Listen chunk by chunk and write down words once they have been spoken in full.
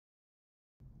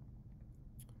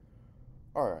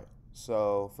Alright,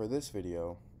 so for this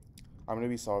video, I'm going to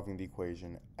be solving the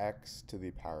equation x to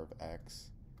the power of x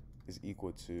is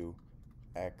equal to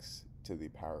x to the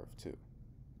power of 2.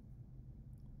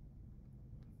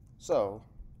 So,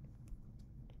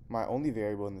 my only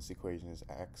variable in this equation is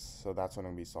x, so that's what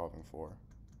I'm going to be solving for.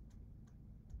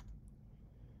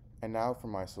 And now for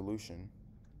my solution.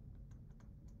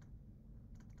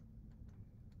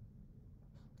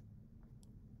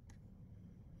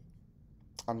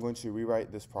 I'm going to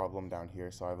rewrite this problem down here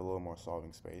so I have a little more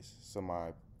solving space. So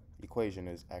my equation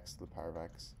is x to the power of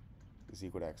x is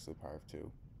equal to x to the power of 2.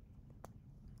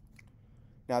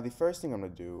 Now the first thing I'm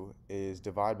going to do is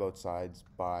divide both sides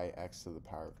by x to the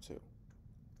power of 2.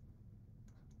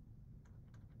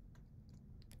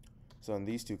 So then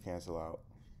these two cancel out,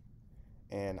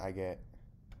 and I get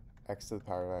x to the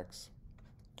power of x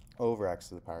over x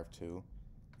to the power of 2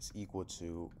 is equal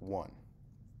to 1.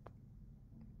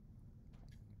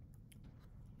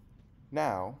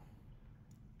 Now,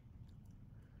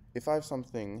 if I have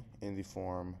something in the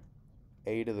form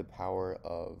a to the power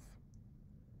of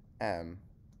m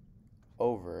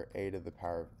over a to the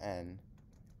power of n,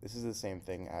 this is the same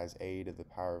thing as a to the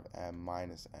power of m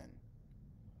minus n.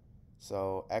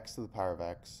 So x to the power of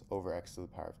x over x to the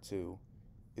power of 2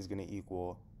 is going to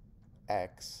equal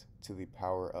x to the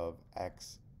power of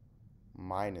x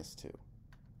minus 2,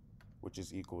 which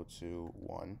is equal to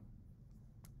 1.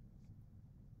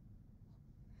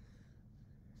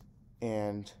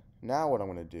 And now what I'm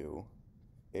going to do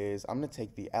is I'm going to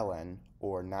take the ln,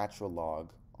 or natural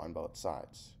log, on both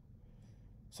sides.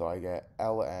 So I get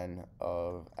ln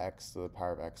of x to the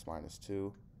power of x minus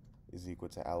 2 is equal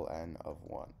to ln of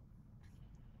 1.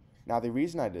 Now the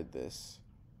reason I did this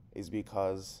is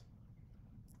because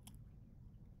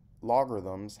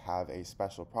logarithms have a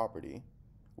special property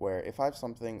where if I have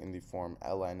something in the form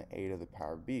ln a to the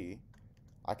power b,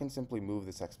 I can simply move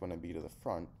this exponent b to the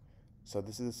front. So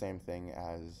this is the same thing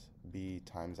as b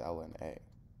times ln a.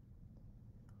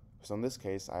 So in this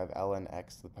case, I have ln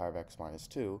x to the power of x minus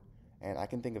 2, and I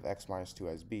can think of x minus 2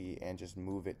 as b and just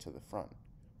move it to the front.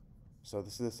 So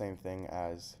this is the same thing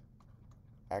as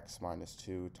x minus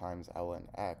 2 times ln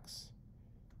x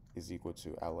is equal to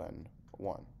ln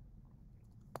 1.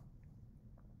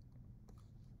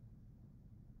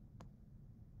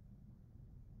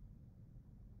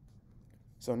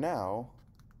 So now,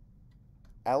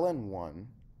 ln 1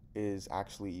 is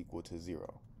actually equal to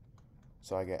 0.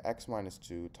 So I get x minus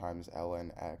 2 times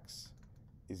ln x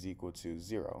is equal to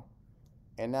 0.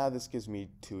 And now this gives me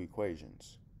two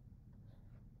equations.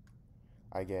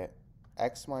 I get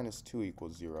x minus 2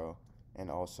 equals 0,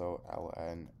 and also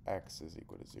ln x is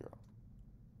equal to 0.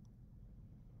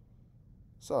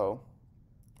 So,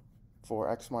 for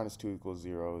x minus 2 equals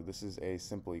 0, this is a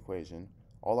simple equation.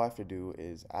 All I have to do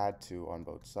is add 2 on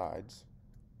both sides,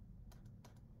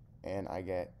 and I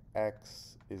get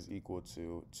x is equal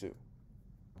to 2.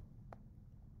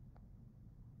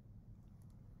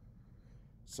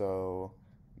 So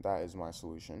that is my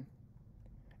solution.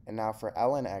 And now for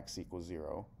ln x equals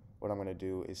 0, what I'm going to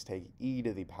do is take e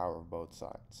to the power of both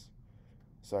sides.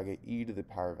 So I get e to the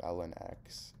power of ln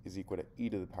x is equal to e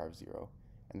to the power of 0.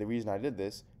 And the reason I did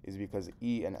this is because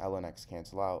e and ln x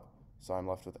cancel out, so I'm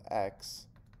left with x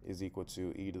is equal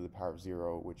to e to the power of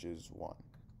 0, which is 1.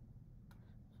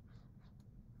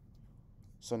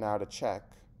 So now to check,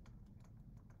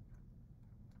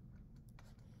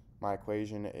 my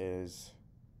equation is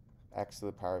x to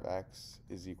the power of x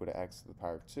is equal to x to the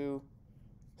power of 2.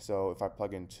 So if I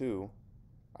plug in 2,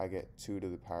 I get 2 to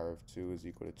the power of 2 is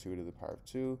equal to 2 to the power of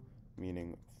 2,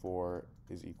 meaning 4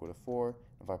 is equal to 4.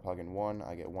 If I plug in 1,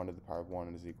 I get 1 to the power of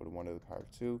 1 is equal to 1 to the power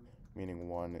of 2, meaning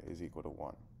 1 is equal to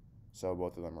 1. So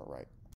both of them are right.